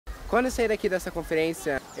Quando eu sair daqui dessa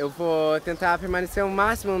conferência, eu vou tentar permanecer o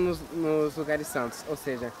máximo nos lugares santos, ou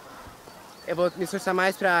seja, eu vou me esforçar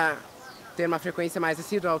mais para ter uma frequência mais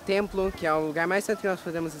assídua ao templo, que é o lugar mais santo que nós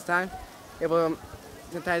podemos estar. Eu vou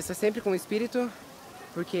tentar estar sempre com o Espírito,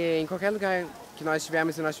 porque em qualquer lugar que nós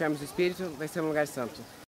estivermos e nós tivermos o Espírito, vai ser um lugar santo.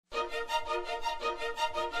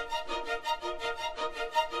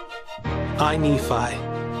 I, Nephi,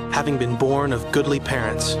 having been born of goodly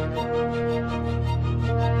parents,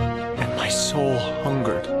 and my soul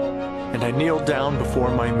hungered, and I kneeled down before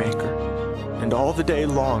my Maker, and all the day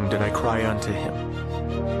long did I cry unto him.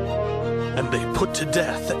 And they put to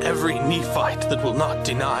death every Nephite that will not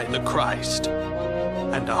deny the Christ,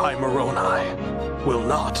 and I, Moroni, will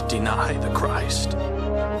not deny the Christ.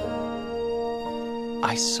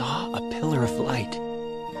 I saw a pillar of light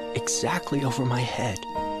exactly over my head,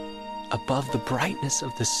 above the brightness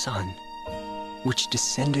of the sun, which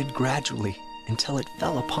descended gradually until it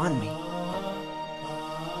fell upon me.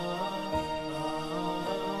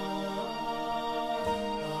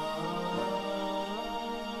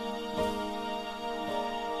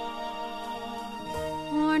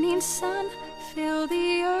 Morning sun, fill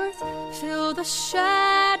the earth, fill the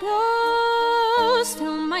shadows,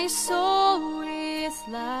 fill my soul with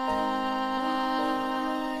light.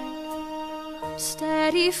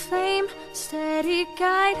 Steady flame, steady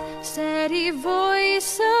guide, steady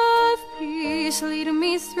voice of peace, lead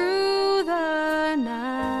me through the night.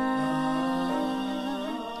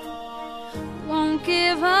 Won't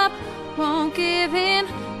give up, won't give in,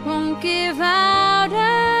 won't give out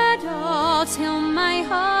at all till my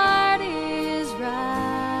heart is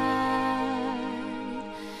right.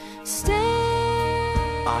 Stay.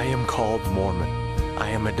 I am called Mormon. I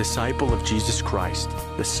am a disciple of Jesus Christ,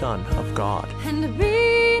 the Son of God. And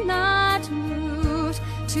be not moved,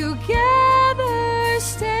 together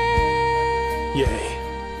stay. Yea,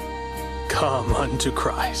 come unto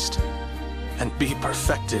Christ, and be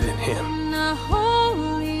perfected in him. In a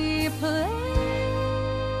holy place,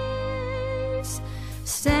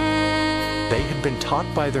 stand. They had been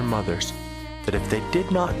taught by their mothers that if they did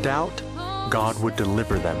not doubt, God would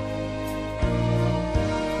deliver them.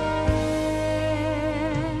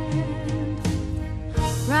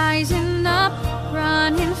 Rising up,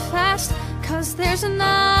 running fast, 'cause there's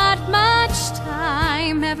not much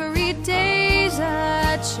time. Every day's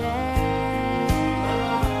a chance.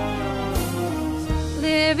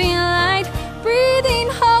 Living light, breathing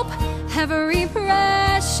hope, every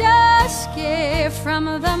precious gift from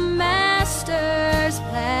the Master's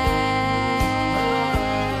plan.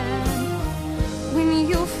 When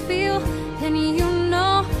you feel, then you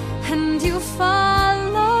know, and you follow.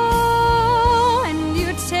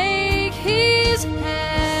 Take his hand.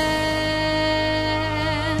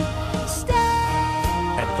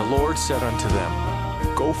 Stand. And the Lord said unto them,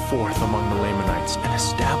 Go forth among the Lamanites, and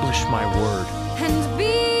establish my word. And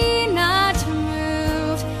be not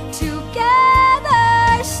moved,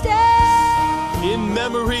 together stand. In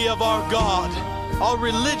memory of our God, our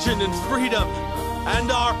religion and freedom, and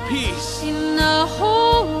our peace. In a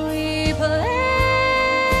holy place,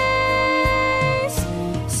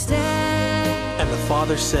 stand. And the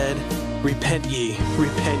Father said, Repent ye,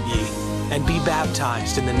 and be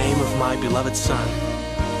baptized in the name of my beloved Son.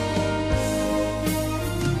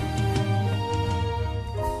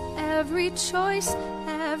 Every choice,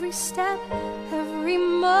 every step, every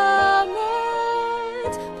moment,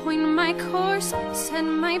 point my course, set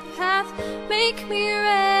my path, make me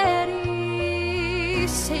ready.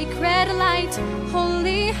 Sacred light,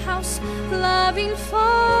 holy house, loving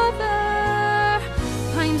Father,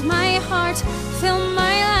 find my heart, fill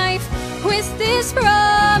my life with this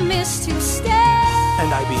promise to stay.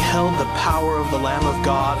 And I beheld the power of the Lamb of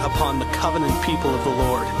God upon the covenant people of the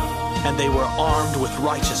Lord, and they were armed with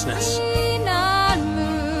righteousness. Be not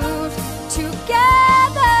moved,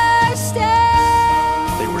 together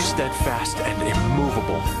stand. They were steadfast and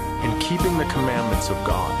immovable in keeping the commandments of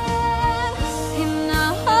God. In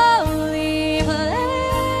a holy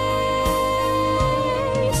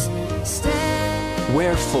place, stand.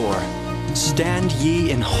 Wherefore, stand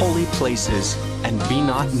ye in holy places, and be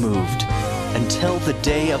not moved, until the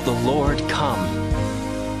day of the Lord come.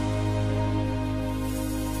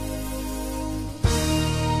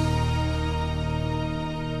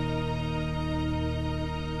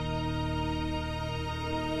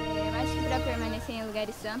 Eu acho que para permanecer em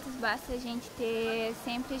lugares santos, basta a gente ter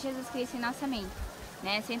sempre Jesus Cristo em nossa mente,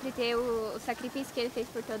 né? Sempre ter o sacrifício que Ele fez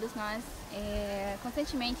por todos nós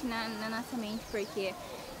constantemente na nossa mente, porque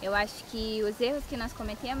eu acho que os erros que nós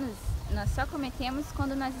só cometemos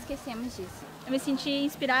quando nós esquecemos disso. Eu me senti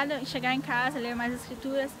inspirada em chegar em casa, ler mais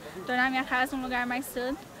escrituras, tornar minha casa um lugar mais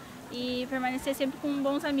santo e permanecer sempre com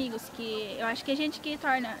bons amigos, que eu acho que é a gente que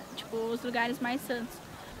torna, tipo, os lugares mais santos.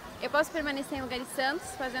 Eu posso permanecer em lugares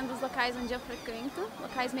santos, fazendo os locais onde eu frequento,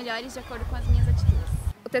 locais melhores de acordo com as minhas atitudes.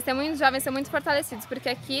 O testemunho dos jovens são muito fortalecidos, porque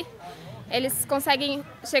aqui eles conseguem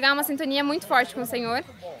chegar a uma sintonia muito forte com o Senhor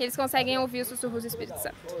e eles conseguem ouvir os sussurros do Espírito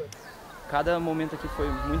Santo. Cada momento aqui foi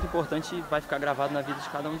muito importante e vai ficar gravado na vida de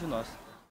cada um de nós.